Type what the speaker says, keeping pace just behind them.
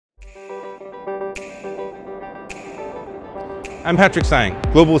I'm Patrick Tsang,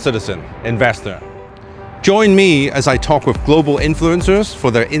 global citizen, investor. Join me as I talk with global influencers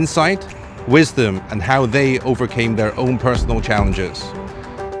for their insight, wisdom, and how they overcame their own personal challenges.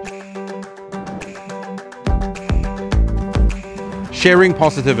 Sharing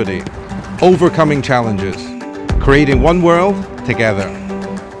positivity, overcoming challenges, creating one world together.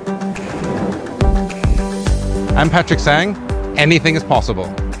 I'm Patrick Tsang. Anything is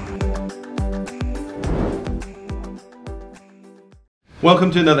possible.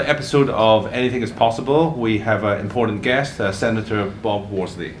 Welcome to another episode of Anything is Possible. We have an important guest, Senator Bob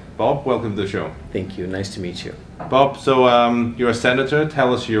Worsley. Bob, welcome to the show. Thank you. Nice to meet you. Bob, so you're a senator.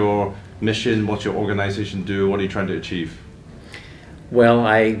 Tell us your mission, what's your organization do, what are you trying to achieve? Well,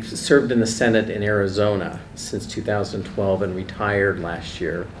 I served in the Senate in Arizona since 2012 and retired last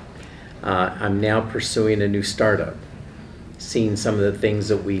year. I'm now pursuing a new startup, seeing some of the things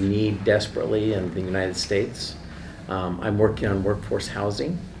that we need desperately in the United States. I'm working on workforce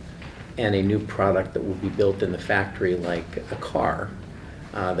housing and a new product that will be built in the factory like a car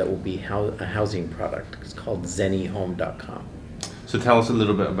that will be a housing product. It's called Zennihome.com. So tell us a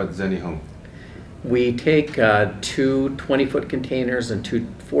little bit about Zennihome. We take two 20-foot containers and two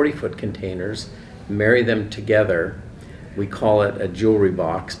 40-foot containers, marry them together. We call it a jewelry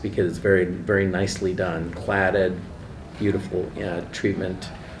box because it's very, very nicely done, cladded, beautiful treatment,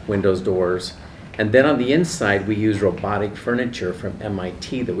 windows, doors. And then on the inside, we use robotic furniture from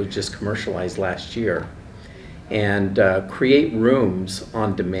MIT that was just commercialized last year and create rooms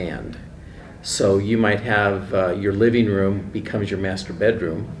on demand. So you might have your living room becomes your master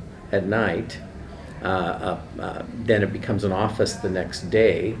bedroom at night. Then it becomes an office the next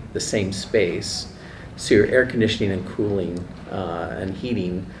day, the same space. So you're air conditioning and cooling and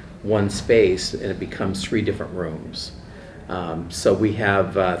heating one space, and it becomes 3 different rooms. So we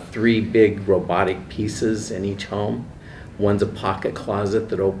have 3 big robotic pieces in each home. One's a pocket closet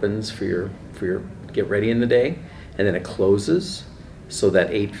that opens for your get ready in the day, and then it closes so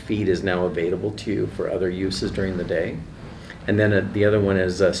that 8 feet is now available to you for other uses during the day. And then the other one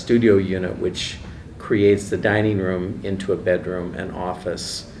is a studio unit, which creates the dining room into a bedroom and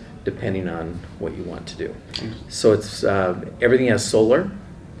office, depending on what you want to do. So it's everything has solar,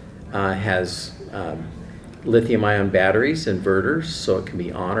 has lithium-ion batteries, inverters, so it can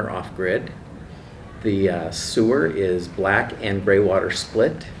be on or off grid. The sewer is black and gray water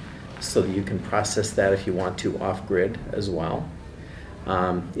split, so that you can process that if you want to off grid as well.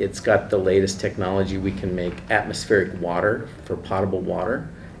 It's got the latest technology. We can make atmospheric water for potable water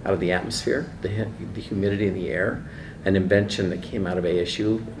out of the atmosphere, the humidity in the air, an invention that came out of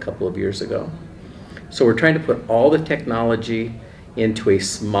ASU a couple of years ago. So we're trying to put all the technology into a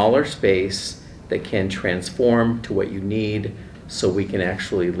smaller space that can transform to what you need so we can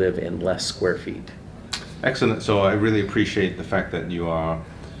actually live in less square feet. Excellent. So I really appreciate the fact that you are,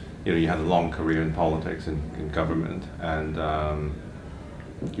 you had a long career in politics and in government, and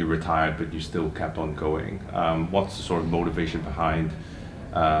you retired, but you still kept on going. What's the sort of motivation behind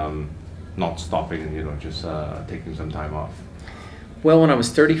not stopping and just taking some time off? Well, when I was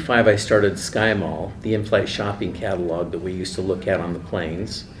 35, I started SkyMall, the in-flight shopping catalog that we used to look at on the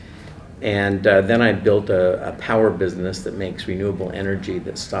planes. And then I built a power business that makes renewable energy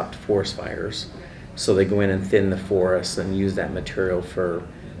that stopped forest fires. So they go in and thin the forests and use that material for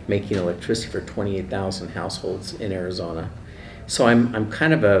making electricity for 28,000 households in Arizona. So I'm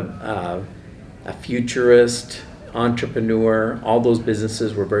kind of a futurist, entrepreneur. All those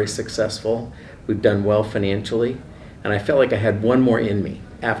businesses were very successful. We've done well financially. And I felt like I had one more in me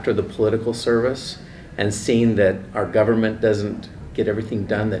after the political service and seeing that our government doesn't get everything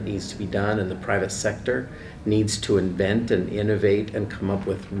done that needs to be done, and the private sector needs to invent and innovate and come up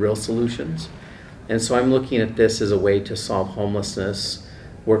with real solutions. And so I'm looking at this as a way to solve homelessness,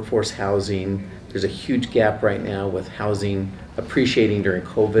 workforce housing. There's a huge gap right now with housing appreciating during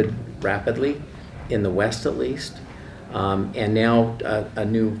COVID rapidly, in the West at least. And now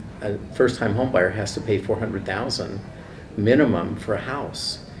a first-time home buyer has to pay $400,000 minimum for a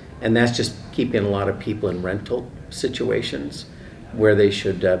house. And that's just keeping a lot of people in rental situations where they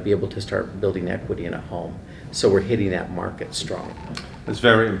should be able to start building equity in a home. So we're hitting that market strong. It's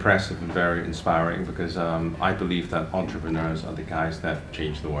very impressive and very inspiring because I believe that entrepreneurs are the guys that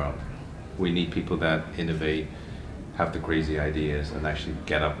change the world. We need people that innovate, have the crazy ideas, and actually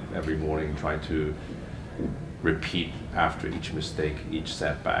get up every morning and try to repeat after each mistake, each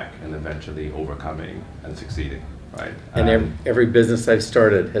setback, and eventually overcoming and succeeding, right? And every business I've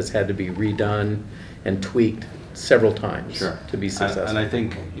started has had to be redone and tweaked several times to be successful. And I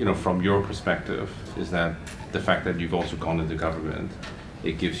think, from your perspective, is that the fact that you've also gone into government,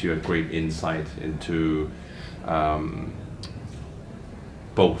 it gives you a great insight into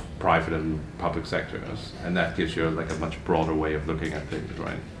both private and public sectors, and that gives you like a much broader way of looking at things,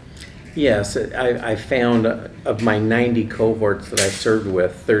 right? Yes, I found of my 90 cohorts that I served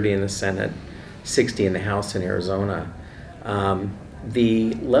with, 30 in the Senate, 60 in the House in Arizona,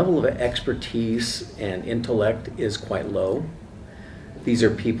 the level of expertise and intellect is quite low. These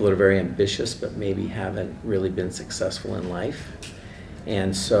are people that are very ambitious but maybe haven't really been successful in life.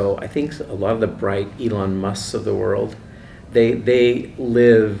 And so I think a lot of the bright Elon Musks of the world, they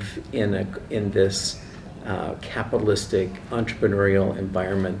live in this capitalistic, entrepreneurial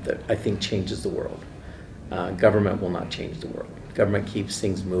environment that I think changes the world. Government will not change the world. Government keeps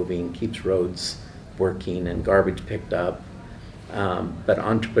things moving, keeps roads working and garbage picked up, but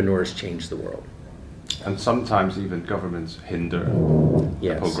entrepreneurs change the world. And sometimes even governments hinder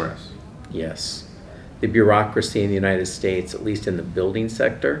Yes. progress. Yes. The bureaucracy in the United States, at least in the building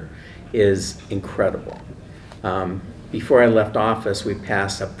sector, is incredible. Before I left office, we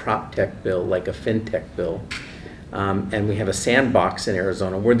passed a prop tech bill, like a fintech bill, and we have a sandbox in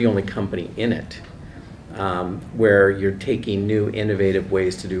Arizona. We're the only company in it, where you're taking new innovative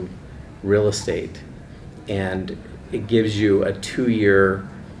ways to do real estate, and it gives you a 2-year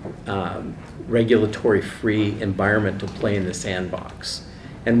regulatory-free environment to play in the sandbox.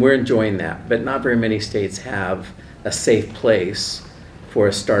 And we're enjoying that, but not very many states have a safe place for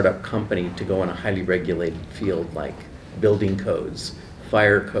a startup company to go in a highly regulated field like building codes,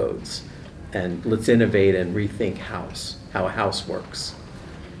 fire codes, and let's innovate and rethink how a house works.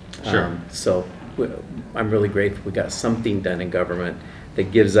 Sure. So I'm really grateful we got something done in government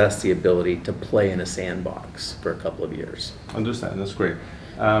that gives us the ability to play in a sandbox for a couple of years. Understand, that's great.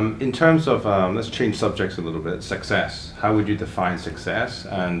 In terms of, let's change subjects a little bit, success. How would you define success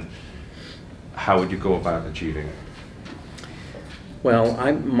and how would you go about achieving it? Well,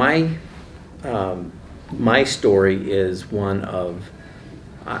 my story is one of,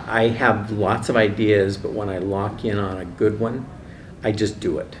 I have lots of ideas, but when I lock in on a good one, I just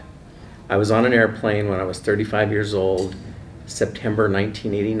do it. I was on an airplane when I was 35 years old, September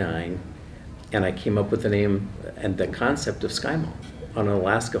 1989, and I came up with the name and the concept of SkyMall on an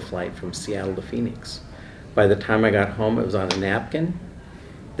Alaska flight from Seattle to Phoenix. By the time I got home, it was on a napkin.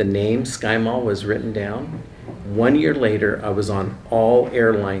 The name SkyMall was written down. 1 year later, I was on all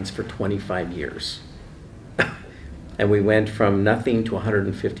airlines for 25 years. And we went from nothing to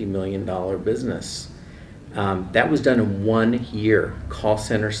 $150 million business. That was done in 1 year. Call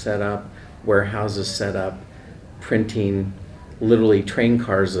center set up, warehouses set up, printing literally train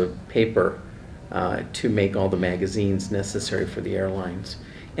cars of paper to make all the magazines necessary for the airlines,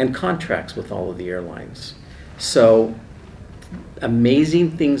 and contracts with all of the airlines. So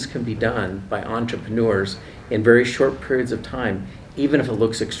amazing things can be done by entrepreneurs in very short periods of time, even if it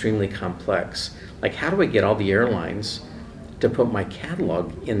looks extremely complex. Like, how do I get all the airlines to put my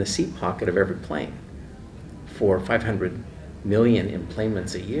catalog in the seat pocket of every plane for 500 million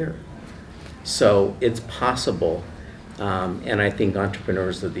enplanements a year? So it's possible, and I think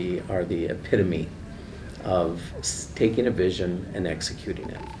entrepreneurs are the epitome of taking a vision and executing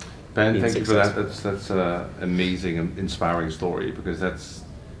it. Ben, thank you for that. That's an amazing and inspiring story, because that's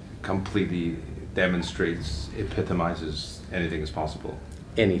completely demonstrates, epitomizes anything is possible.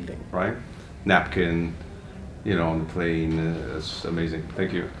 Anything. Right? Napkin, on the plane, that's amazing.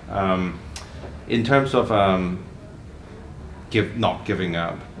 Thank you. In terms of not giving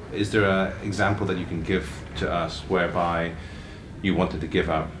up, is there an example that you can give to us whereby you wanted to give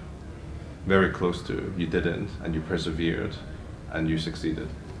up, very close to, you didn't, and you persevered, and you succeeded?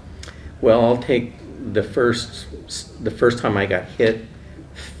 Well, I'll take the first time I got hit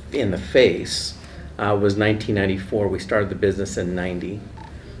in the face was 1994. We started the business in 90.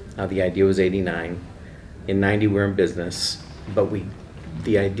 The idea was 89. In 90 we were in business, but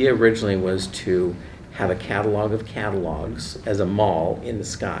the idea originally was to have a catalog of catalogs as a mall in the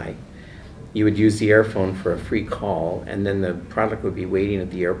sky. You would use the airphone for a free call, and then the product would be waiting at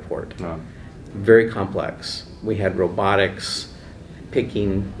the airport. Oh. Very complex. We had robotics,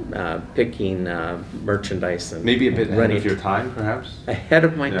 picking merchandise. And maybe a bit ahead running of your time, perhaps? Ahead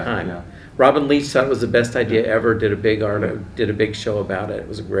of my time. Yeah. Robin Leach thought it was the best idea ever, did a big show about it. It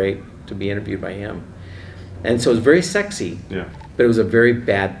was great to be interviewed by him. And so it was very sexy, but it was a very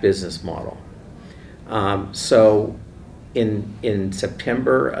bad business model. So in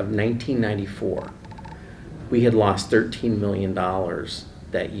September of 1994, we had lost $13 million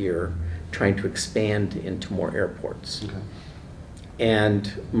that year trying to expand into more airports. Okay.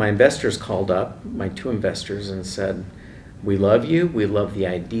 And my investors called up, my 2 investors, and said, "We love you, we love the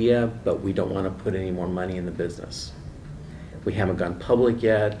idea, but we don't want to put any more money in the business. We haven't gone public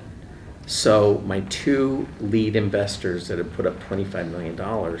yet. So my two lead investors that had put up $25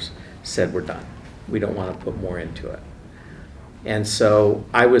 million said, we're done. We don't want to put more into it. And so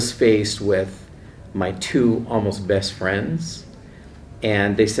I was faced with my two almost best friends,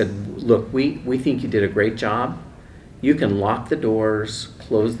 and they said, look, we think you did a great job. You can lock the doors,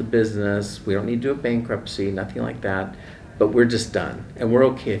 close the business. We don't need to do a bankruptcy, nothing like that, but we're just done, and we're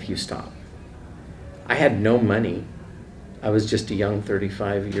okay if you stop. I had no money. I was just a young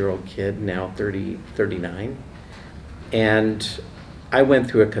 35-year-old kid, now 39. And I went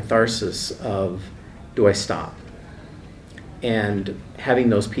through a catharsis of, do I stop? And having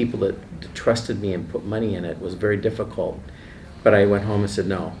those people that trusted me and put money in it was very difficult. But I went home and said,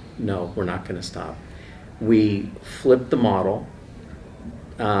 no, we're not going to stop. We flipped the model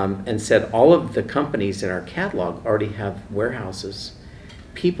and said all of the companies in our catalog already have warehouses.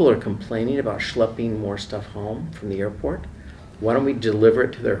 People are complaining about schlepping more stuff home from the airport. Why don't we deliver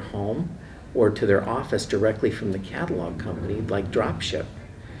it to their home or to their office directly from the catalog company, like dropship,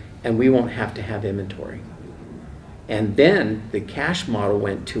 and we won't have to have inventory. And then the cash model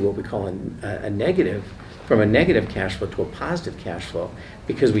went to what we call a negative, from a negative cash flow to a positive cash flow,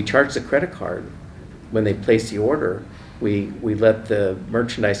 because we charge the credit card when they place the order. We let the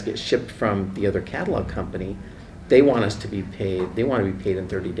merchandise get shipped from the other catalog company. They want us to be paid, they want to be paid in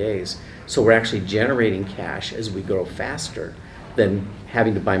 30 days. So we're actually generating cash as we grow faster than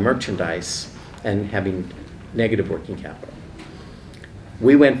having to buy merchandise and having negative working capital.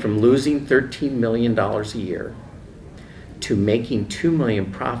 We went from losing $13 million a year to making $2 million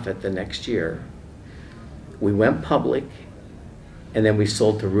profit the next year. We went public, and then we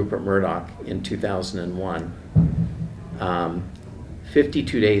sold to Rupert Murdoch in 2001,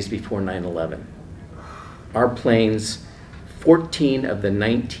 52 days before 9/11. Our planes, 14 of the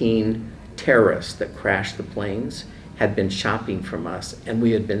 19 terrorists that crashed the planes had been shopping from us, and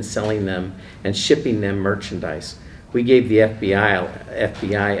we had been selling them and shipping them merchandise. We gave the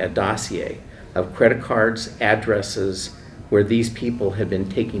FBI a dossier of credit cards, addresses, where these people had been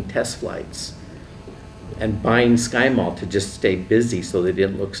taking test flights and buying SkyMall to just stay busy so they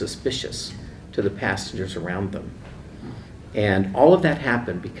didn't look suspicious to the passengers around them. And all of that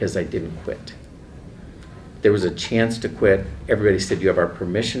happened because I didn't quit. There was a chance to quit. Everybody said, you have our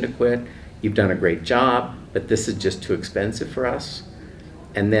permission to quit. You've done a great job, but this is just too expensive for us.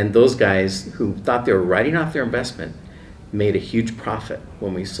 And then those guys who thought they were writing off their investment made a huge profit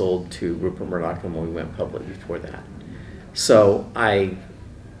when we sold to Rupert Murdoch and when we went public before that. So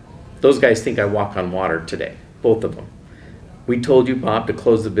those guys think I walk on water today, both of them. We told you, Bob, to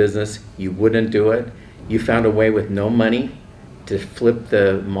close the business. You wouldn't do it. You found a way with no money to flip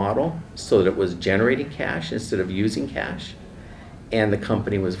the model so that it was generating cash instead of using cash. And the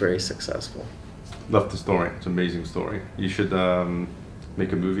company was very successful. Love the story. It's an amazing story. You should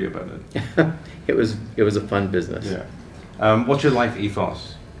make a movie about it. It was a fun business. Yeah. What's your life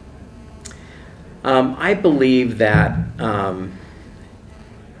ethos? I believe that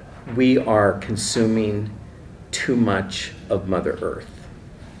we are consuming too much of Mother Earth.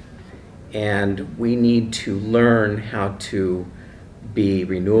 And we need to learn how to be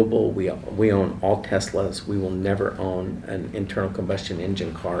renewable. We own all Teslas. We will never own an internal combustion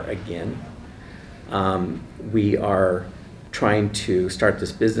engine car again. We are trying to start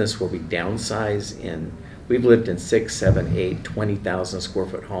this business where we downsize we've lived in 6, 7, 8, 20,000 square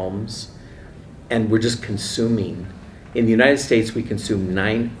foot homes, and we're just consuming. In the United States, we consume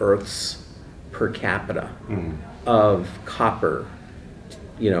 9 Earths per capita of copper,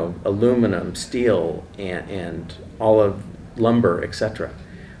 aluminum, steel, and all of lumber, etc.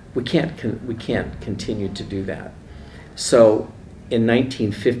 We can't continue to do that. So in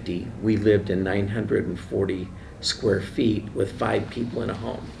 1950, we lived in 940 square feet with 5 people in a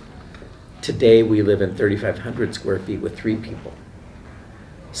home. Today, we live in 3,500 square feet with 3 people.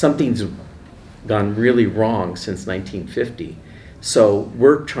 Something's gone really wrong since 1950. So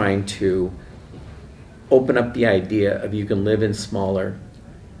we're trying to open up the idea of you can live in smaller.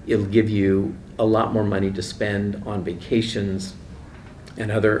 It'll give you a lot more money to spend on vacations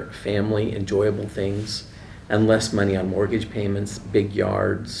and other family enjoyable things, and less money on mortgage payments, big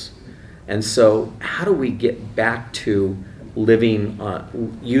yards. And so how do we get back to living,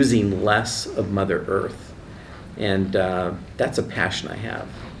 using less of Mother Earth? And that's a passion I have.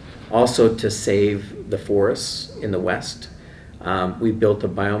 Also to save the forests in the West. We built a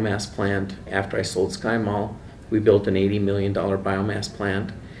biomass plant after I sold SkyMall. We built an $80 million biomass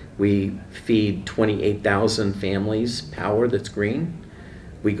plant. We feed 28,000 families power that's green.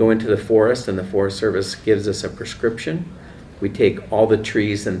 We go into the forest and the Forest Service gives us a prescription. We take all the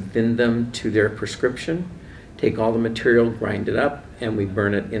trees and thin them to their prescription, take all the material, grind it up, and we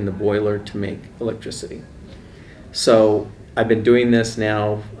burn it in the boiler to make electricity. So I've been doing this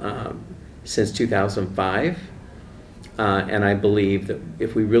now since 2005, and I believe that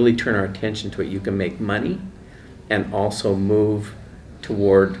if we really turn our attention to it, you can make money and also move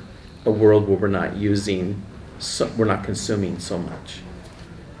toward a world where we're not consuming so much.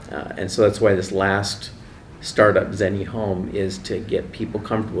 And so that's why this last startup, Zennihome, is to get people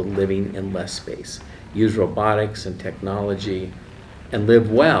comfortable living in less space, use robotics and technology, and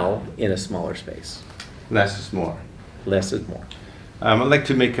live well in a smaller space. Less is more. Less is more. I'd like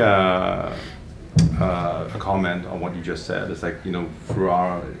to make a comment on what you just said. It's like, you know, through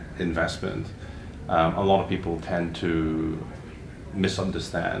our investment, a lot of people tend to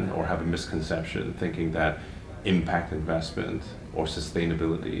misunderstand or have a misconception thinking that impact investment or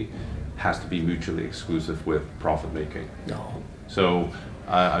sustainability has to be mutually exclusive with profit making. No. So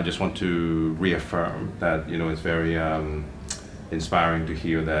I just want to reaffirm that, you know, it's very inspiring to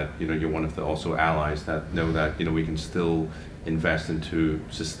hear that, you know, you're one of the also allies that know that, you know, we can still invest into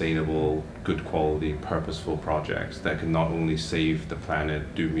sustainable, good quality, purposeful projects that can not only save the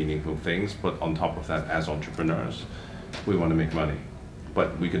planet, do meaningful things, but on top of that, as entrepreneurs, we want to make money,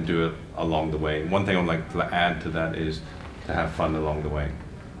 but we can do it along the way. One thing I'd like to add to that is to have fun along the way.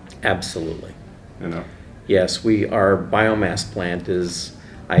 Absolutely. You know? Yes, our biomass plant is,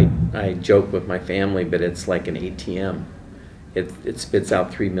 I joke with my family, but it's like an ATM. It spits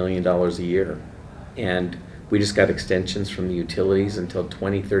out $3 million a year. And we just got extensions from the utilities until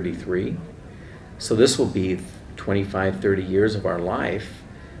 2033. So this will be 25, 30 years of our life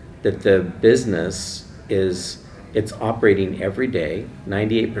that the business it's operating every day,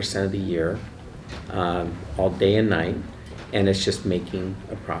 98% of the year, all day and night, and it's just making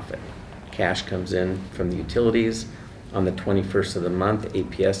a profit. Cash comes in from the utilities on the 21st of the month,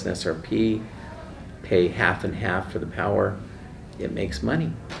 APS and SRP, pay half and half for the power. It makes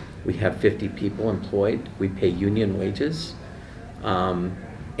money. We have 50 people employed. We pay union wages.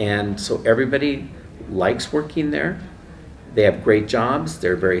 And so everybody likes working there. They have great jobs.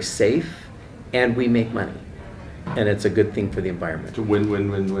 They're very safe. And we make money. And it's a good thing for the environment. It's a win, win,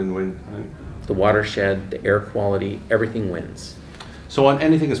 win, win, win. Right? The watershed, the air quality, everything wins. So on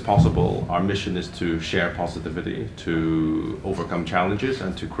Anything is Possible, our mission is to share positivity, to overcome challenges,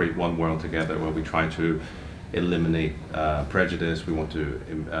 and to create one world together where we try to eliminate prejudice. We want to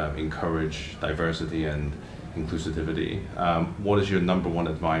encourage diversity and inclusivity. What is your number one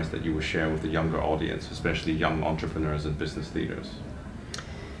advice that you would share with the younger audience, especially young entrepreneurs and business leaders?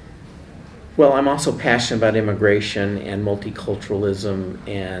 Well, I'm also passionate about immigration and multiculturalism,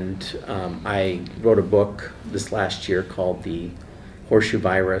 and I wrote a book this last year called The Horseshoe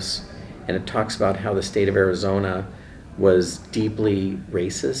Virus, and it talks about how the state of Arizona was deeply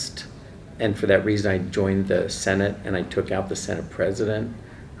racist, and for that reason I joined the Senate, and I took out the Senate president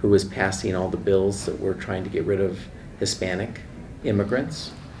who was passing all the bills that were trying to get rid of Hispanic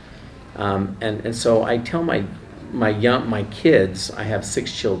immigrants. And so I tell my kids, I have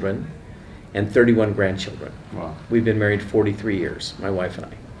 6 children and 31 grandchildren. Wow. We've been married 43 years, my wife and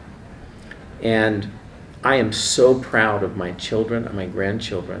I. And I am so proud of my children and my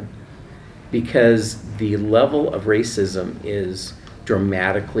grandchildren because the level of racism is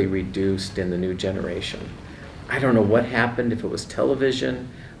dramatically reduced in the new generation. I don't know what happened, if it was television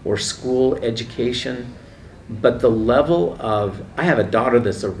or school education, but the level of, I have a daughter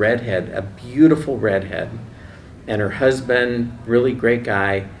that's a redhead, a beautiful redhead, and her husband, really great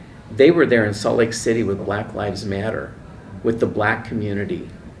guy. They were there in Salt Lake City with Black Lives Matter, with the black community,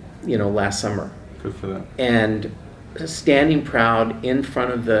 you know, last summer. Good for them. And standing proud in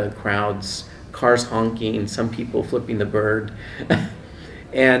front of the crowds, cars honking, some people flipping the bird.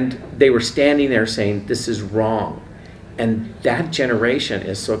 And they were standing there saying, this is wrong. And that generation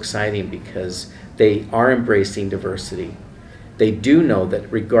is so exciting because they are embracing diversity. They do know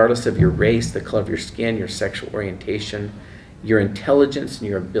that regardless of your race, the color of your skin, your sexual orientation, your intelligence and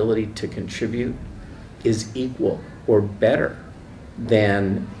your ability to contribute is equal or better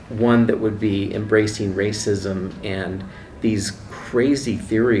than one that would be embracing racism and these crazy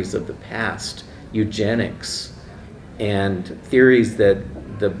theories of the past, eugenics, and theories that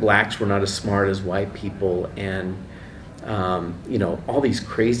the blacks were not as smart as white people, and you know, all these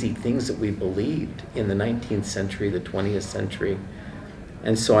crazy things that we believed in the 19th century, the 20th century.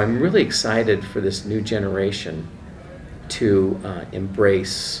 And so I'm really excited for this new generation to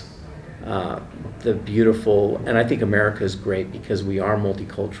embrace the beautiful, and I think America is great because we are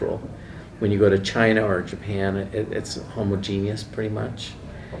multicultural. When you go to China or Japan, it's homogeneous pretty much.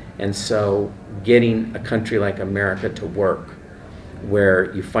 And so getting a country like America to work,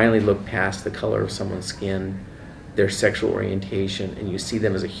 where you finally look past the color of someone's skin their sexual orientation, and you see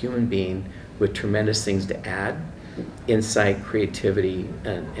them as a human being with tremendous things to add, insight, creativity,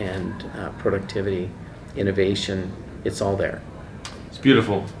 and productivity, innovation, it's all there. It's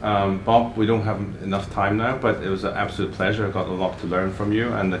beautiful. Bob, we don't have enough time now, but it was an absolute pleasure. I got a lot to learn from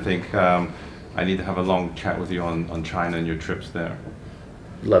you, and I think I need to have a long chat with you on China and your trips there.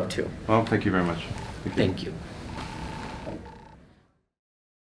 Love to. Well, thank you very much. Thank you.